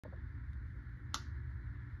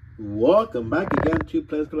Welcome back again to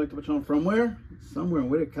Playdays Collectibles channel. From where? Somewhere in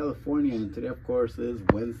Whittier, California. And today, of course, is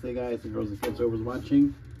Wednesday, guys. And girls and kids whoever's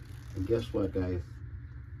watching. And guess what, guys?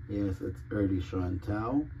 Yes, it's early show and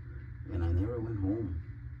tell. And I never went home.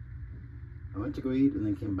 I went to go eat and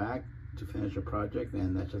then came back to finish a project.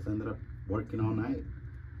 And that just ended up working all night.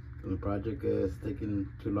 And the project is taking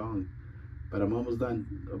too long. But I'm almost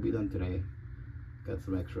done. I'll be done today. Got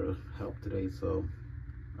some extra help today, so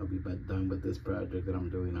I'll be done with this project that I'm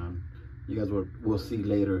doing on. You guys will see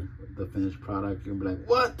later the finished product. You'll be like,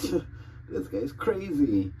 what? This guy's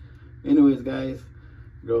crazy. Anyways, guys,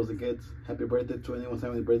 girls and kids, happy birthday to anyone's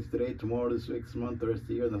having a birthday today, tomorrow, this week, this month, the rest of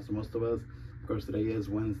the year. That's most of us. Of course, today is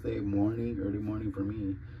Wednesday morning, early morning for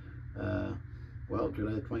me. Well,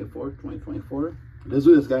 July 24th, 2024. Let's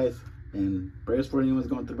do this, guys. And prayers for anyone who's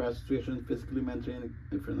going through bad situations, physically, mentally.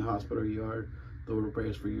 If you're in the hospital, you are. Those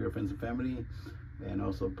prayers for your friends and family. And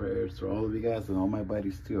also prayers for all of you guys and all my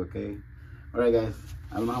buddies too, okay? All right, guys.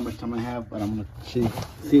 I don't know how much time I have, but I'm going to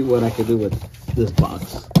see what I can do with this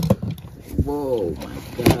box. Whoa,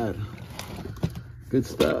 my God. Good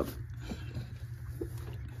stuff.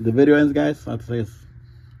 The video ends, guys. I'll say it's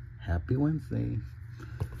Happy Wednesday.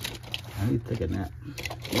 I need to take a nap.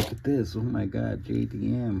 Look at this. Oh, my God.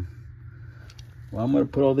 JDM. Well, I'm going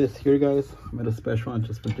to put all this here, guys. I made a special one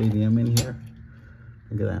just for JDM in here.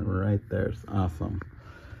 Look at that right there. It's awesome.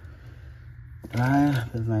 Alright,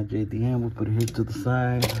 that's not JDM. We'll put it here to the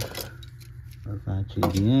side. That's not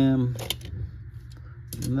JDM.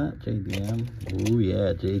 Not JDM. Oh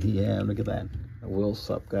yeah, JDM. Look at that. Wheels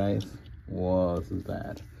up, guys. Whoa, this is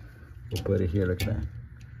bad. We'll put it here. Look at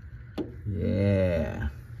that. Yeah.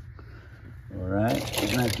 Alright,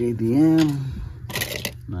 not JDM.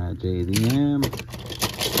 Not JDM.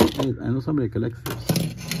 Hey, I know somebody collects this.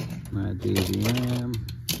 Not JDM,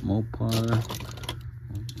 Mopar.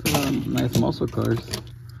 It's a lot of nice muscle cars.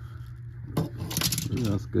 Ooh,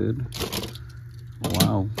 that's good.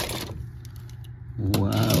 Wow.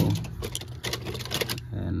 Wow.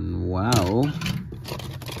 And wow.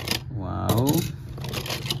 Wow.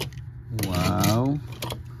 Wow.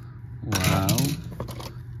 Wow.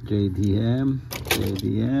 JDM.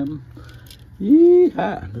 JDM.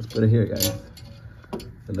 Yeehaw. Let's put it here, guys.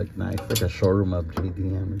 It look nice, like a showroom of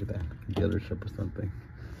JDM. Look at that, dealership or something.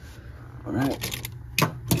 All right,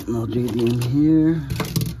 no JDM here.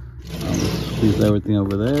 Squeeze everything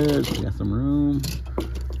over there. So we got some room.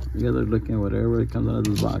 You guys are looking at whatever comes out of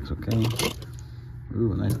this box, okay?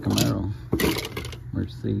 Ooh, nice Camaro,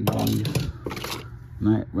 Mercedes,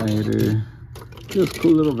 Night Rider. Just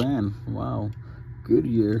cool little van. Wow,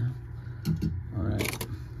 Goodyear. All right.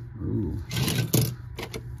 Ooh,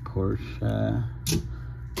 Porsche.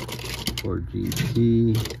 Ford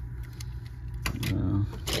GT.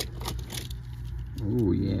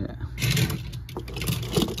 Oh yeah.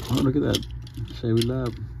 Oh, look at that Chevy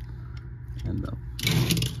Love and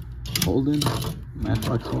Holden,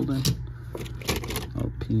 Matchbox Holden,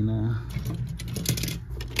 Alpina.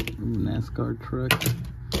 Ooh, NASCAR truck.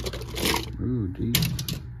 Ooh, Jeep.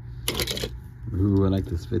 Ooh, I like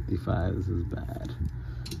this 55. This is bad,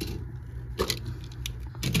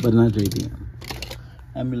 but not JDM.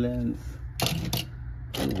 Ambulance.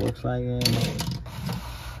 Volkswagen.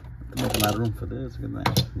 There's a lot of room for this. Look at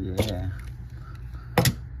that. Yeah.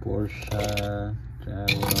 Porsche.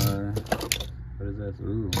 Jaguar. What is this?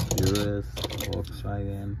 Ooh. Urus.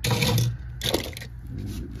 Volkswagen.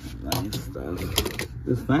 Nice stuff.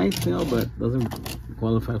 It's nice, you know, but doesn't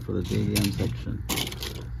qualify for the JDM section.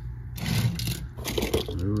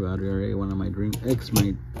 Ooh, Audi R8, one of my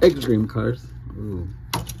ex-dream cars. Ooh.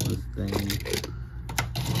 Mustang.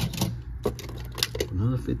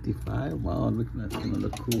 Another 55. Wow, look at that. It's gonna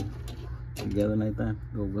look cool together like that.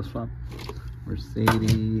 Go swap.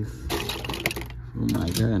 Mercedes. Oh my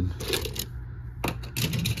God.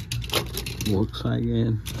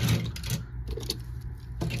 Volkswagen.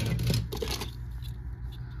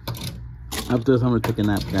 After this, I'm gonna take a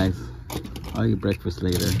nap, guys. I'll eat breakfast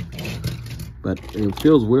later. But it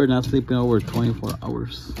feels weird not sleeping over 24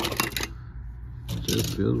 hours. It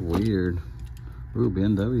just feels weird. Ooh,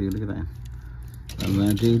 BMW. Look at that. I'm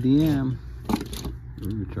not JDM.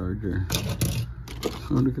 Ooh, Charger.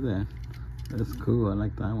 Oh, look at that. That's cool. I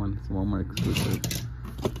like that one. It's Walmart exclusive.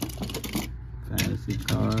 Fantasy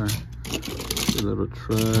car. A little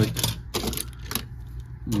truck.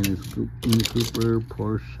 Mini Cooper.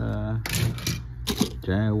 Porsche.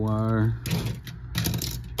 Jaguar.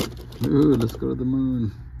 Ooh, let's go to the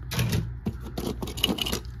moon.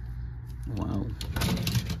 Wow.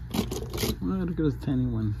 Oh, look at this tiny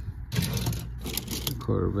one.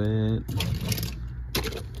 Corvette.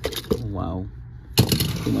 Wow.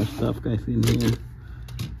 Too much stuff, guys, in here.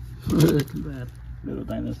 Look at that little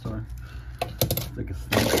dinosaur. It's like a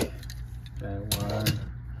snake. Jaguar.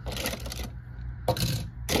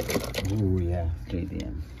 Ooh, yeah,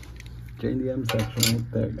 JDM. JDM section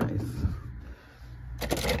right there, guys.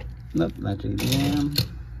 Nope, not JDM.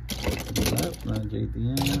 Nope, not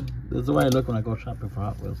JDM. This is the way I look when I go shopping for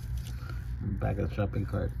Hot Wheels. Back of the shopping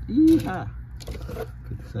cart. Yeehaw!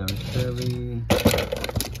 57 Chevy.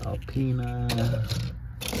 Alpina.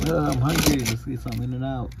 Oh, I'm hungry to see something in and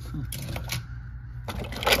out.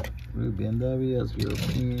 BMW, that's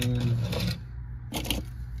European.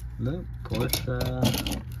 Nope,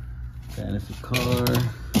 Porsche. Fantasy car.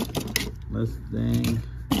 Mustang.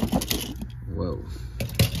 Whoa.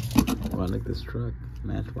 Oh, I like this truck.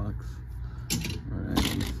 Matchbox.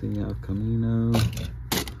 Alright, you see El Camino.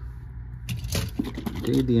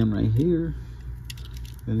 JDM right here.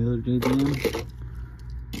 Any other JDM?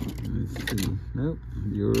 Let me see. Nope.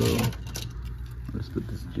 Euro. Let's put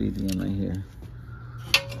this JDM right here.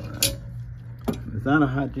 Alright. It's not a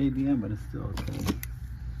hot JDM, but it's still okay.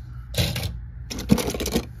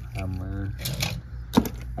 Hammer.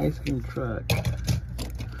 Ice cream truck.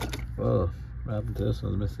 Whoa. What happened to this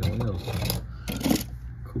one? Missing wheels.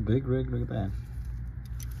 Cool big rig. Look at that.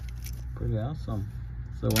 Pretty awesome.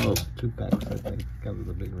 So one of those 2-packs, I think, comes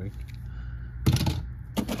with a big rig.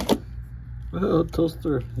 Oh,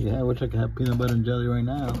 toaster. Yeah, I wish I could have peanut butter and jelly right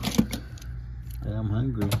now. I am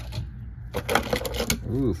hungry.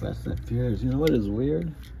 Ooh, Fast and Furious. You know what is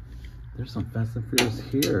weird? There's some Fast and Furious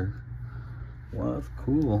here. Wow, that's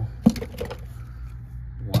cool.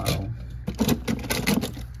 Wow.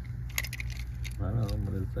 I don't know,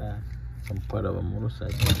 what is that? Some part of a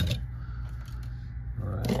motorcycle.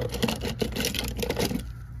 Alright.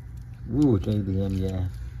 Ooh, JDM, yeah.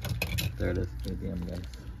 There it is, JDM, guys.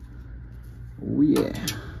 Oh, yeah.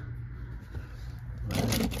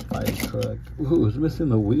 Right, fire truck. Ooh, it's missing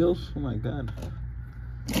the wheels? Oh my god.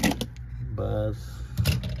 Bus.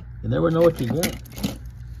 You never know what you get.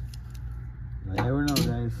 You never know,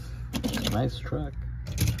 guys. Nice truck.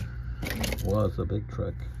 Wow, it's a big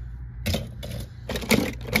truck.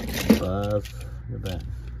 Bus. Look at that.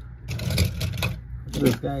 Look at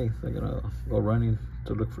this guy. They're gonna go running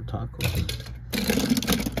to look for tacos.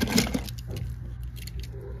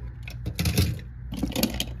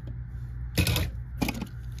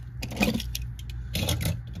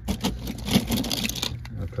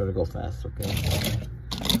 I'll try to go fast, okay?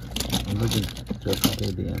 I'm looking just for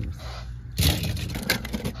KDMs.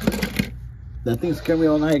 That thing scared me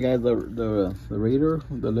all night, guys. The Raider,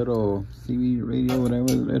 the little CV radio,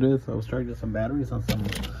 whatever it is. I was charging some batteries on some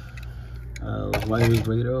wireless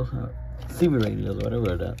radio, CV radios,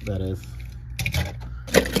 whatever that is.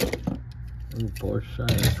 Ooh, Porsche,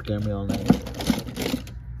 it scared me all night.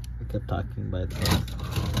 It kept talking by itself.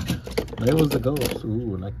 There was the ghost.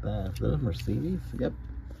 Ooh, like that. Is that a Mercedes? Yep.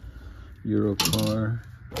 Euro car.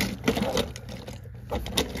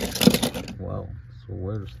 Wow, so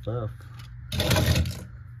weird stuff.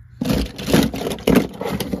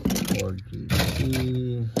 Ford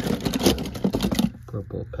GT,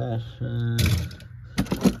 Purple Passion,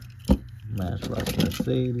 Matchbox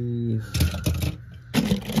Mercedes,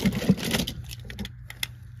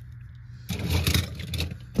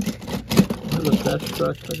 there's a trash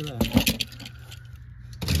truck, look at that.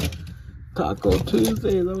 Taco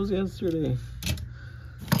Tuesday, that was yesterday.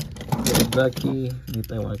 Hey, Becky,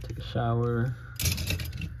 anything I want to take a shower.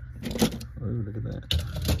 Ooh, look at that.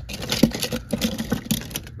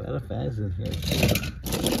 A lot of fans in here.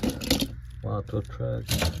 Wow, tow truck.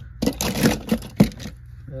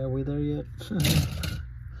 Are we there yet?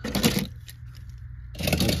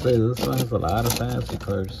 I'd say this one has a lot of fancy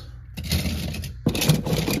cars.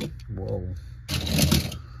 Whoa.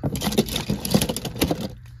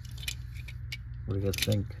 What do you guys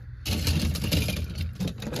think?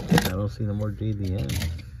 I don't see no more JDM.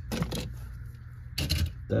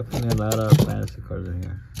 Definitely a lot of fantasy cars in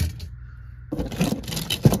here.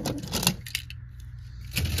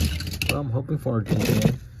 Well, I'm hoping for a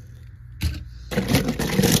JDM.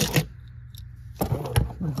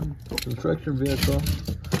 Construction vehicle.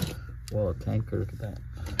 Whoa, a tanker, look at that.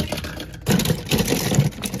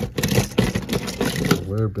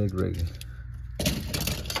 We're big rig.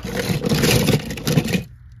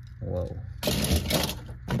 Whoa.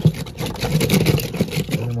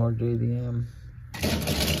 Any more JDM?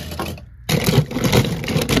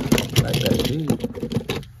 Like that Jeep. Look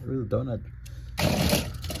at the donut.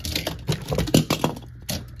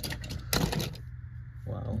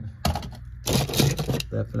 Wow.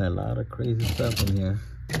 Definitely a lot of crazy stuff in here.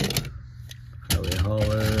 Highway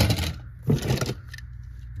hauler.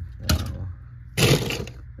 Wow.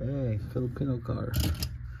 Hey, Filipino car.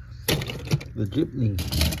 The Jeepney.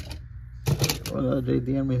 Oh, another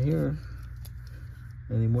JDM in here.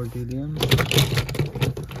 Any more JDMs?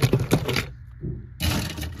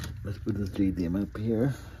 Let's put this JDM up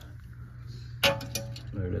here.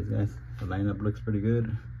 There it is, guys. The lineup looks pretty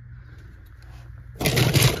good.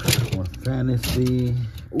 More fantasy.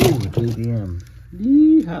 Ooh, JDM.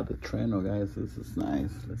 Yeehaw, the Treno, guys. This is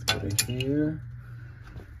nice. Let's put it here.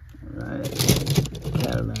 Alright.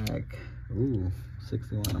 Cadillac. Ooh,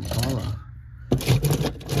 61 Impala.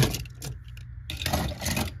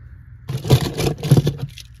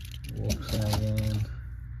 Volkswagen.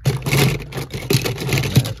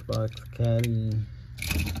 Matchbox Caddy.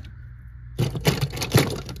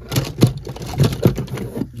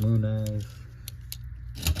 Moon Eyes.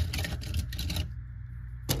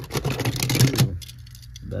 Ooh,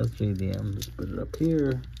 that's JDM. Just put it up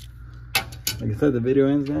here. Like I said, the video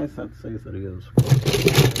ends, guys. I have to say that it goes.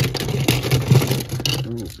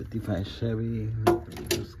 Ooh, 55 Chevy.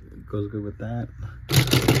 Just goes good with that.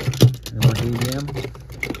 And more JDM.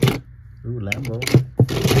 Ooh, Lambo.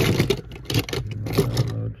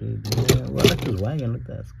 JDM. Well, I like this wagon. Look,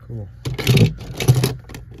 that's cool.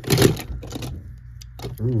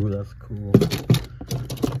 Ooh, that's cool.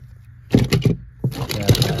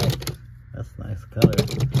 Cadillac. That's nice color.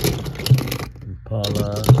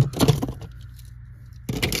 Impala.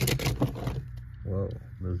 Whoa,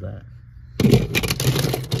 what is that?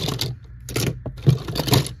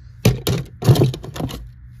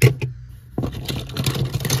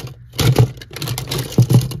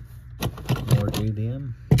 More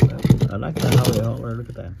JDM. I like that how they all are. Look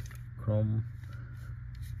at that. Chrome.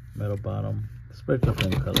 Metal bottom. It's pretty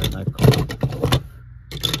different color, not chrome.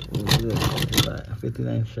 What is that?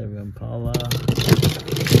 59 Chevy Impala.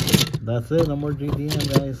 That's it. No more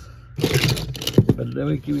JDM, guys. But let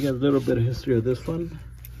me give you guys a little bit of history of this one.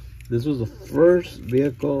 This was the first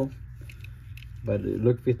vehicle, but it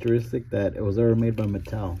looked futuristic, that it was ever made by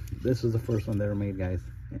Mattel. This was the first one they ever made, guys.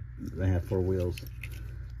 They had 4 wheels.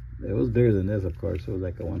 It was bigger than this, of course. It was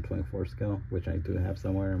like a 1/24 scale, which I do have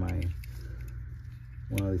somewhere in my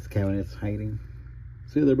one of these cabinets hiding.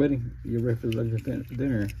 See you there, buddy. You're ready for lunch or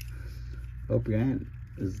dinner. Hope your aunt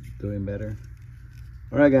is doing better.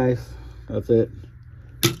 Alright, guys. That's it.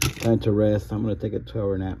 Time to rest. I'm going to take a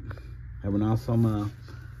 2-hour nap. Have an awesome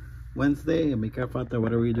Wednesday. And be careful out there,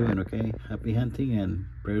 whatever you're doing, okay? Happy hunting and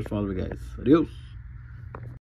prayers for all of you guys. Adios.